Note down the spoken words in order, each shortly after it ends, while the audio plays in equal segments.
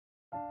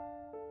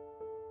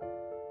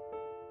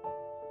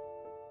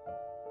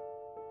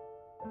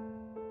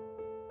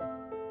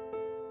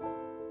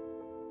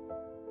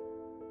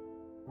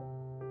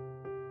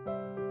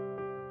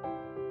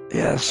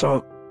Yeah,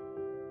 so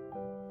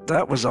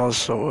that was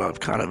also a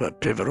kind of a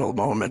pivotal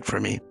moment for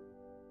me.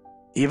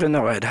 Even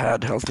though I'd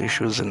had health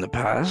issues in the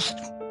past,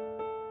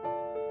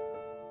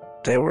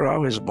 they were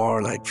always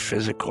more like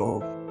physical,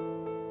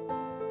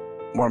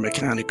 more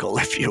mechanical,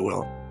 if you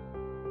will.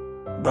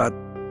 But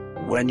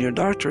when your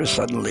doctor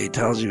suddenly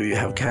tells you you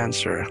have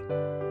cancer,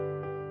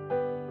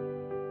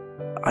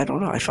 I don't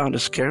know, I found it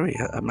scary.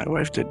 My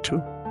wife did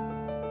too.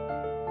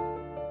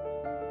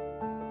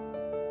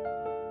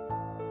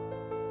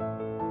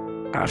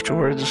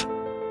 Afterwards,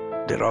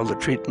 did all the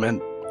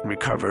treatment,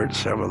 recovered,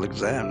 several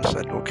exams,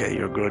 said, okay,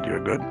 you're good, you're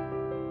good.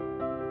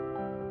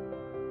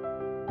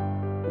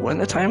 When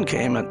the time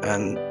came and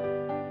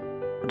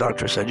the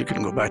doctor said, you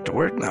can go back to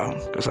work now,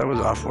 because I was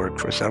off work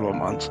for several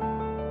months.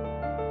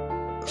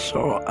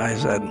 So I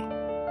said,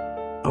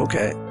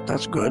 okay,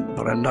 that's good,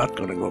 but I'm not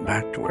going to go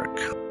back to work.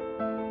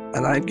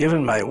 And I'd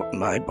given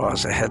my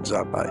boss a heads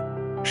up.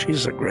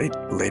 She's a great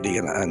lady,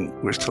 and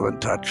we're still in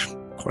touch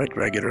quite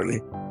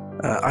regularly.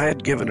 I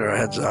had given her a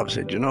heads up,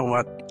 said, you know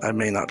what, I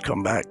may not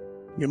come back.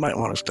 You might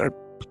want to start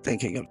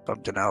thinking of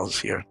something else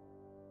here.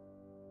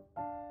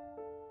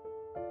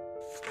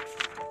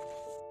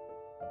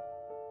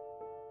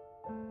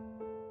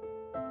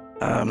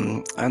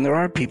 And there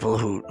are people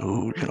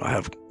who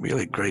have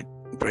really great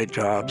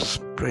jobs,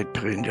 great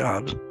paying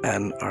jobs,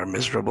 and are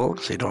miserable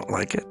because they don't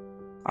like it.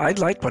 I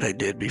liked what I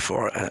did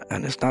before,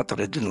 and it's not that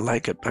I didn't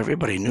like it.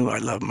 Everybody knew I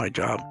loved my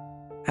job,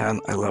 and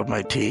I loved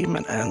my team,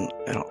 and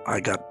I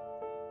got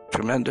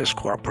tremendous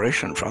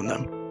cooperation from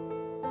them.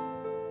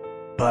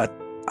 But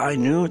I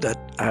knew that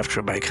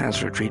after my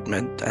cancer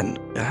treatment, and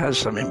it has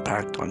some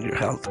impact on your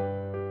health,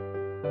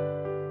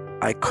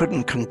 I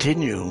couldn't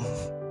continue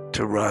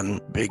to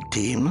run big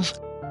teams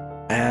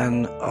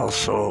and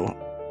also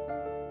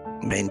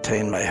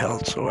maintain my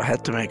health. So I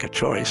had to make a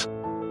choice.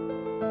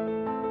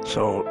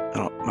 So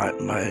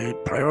my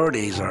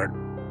priorities are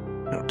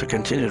to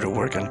continue to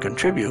work and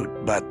contribute,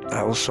 but I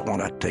also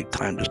want to take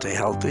time to stay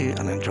healthy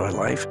and enjoy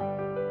life.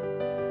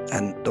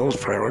 And those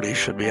priorities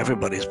should be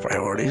everybody's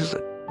priorities.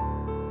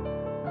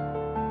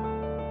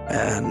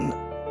 And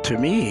to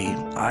me,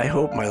 I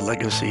hope my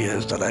legacy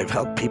is that I've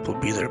helped people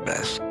be their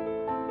best.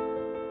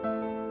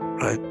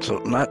 Right? So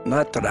not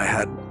that I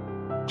had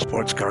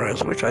sports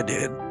cars, which I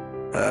did,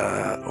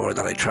 or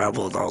that I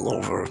traveled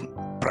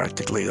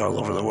practically all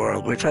over the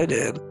world, which I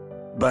did,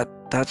 but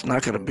that's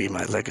not going to be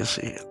my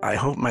legacy. I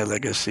hope my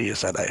legacy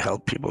is that I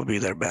help people be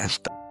their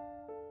best.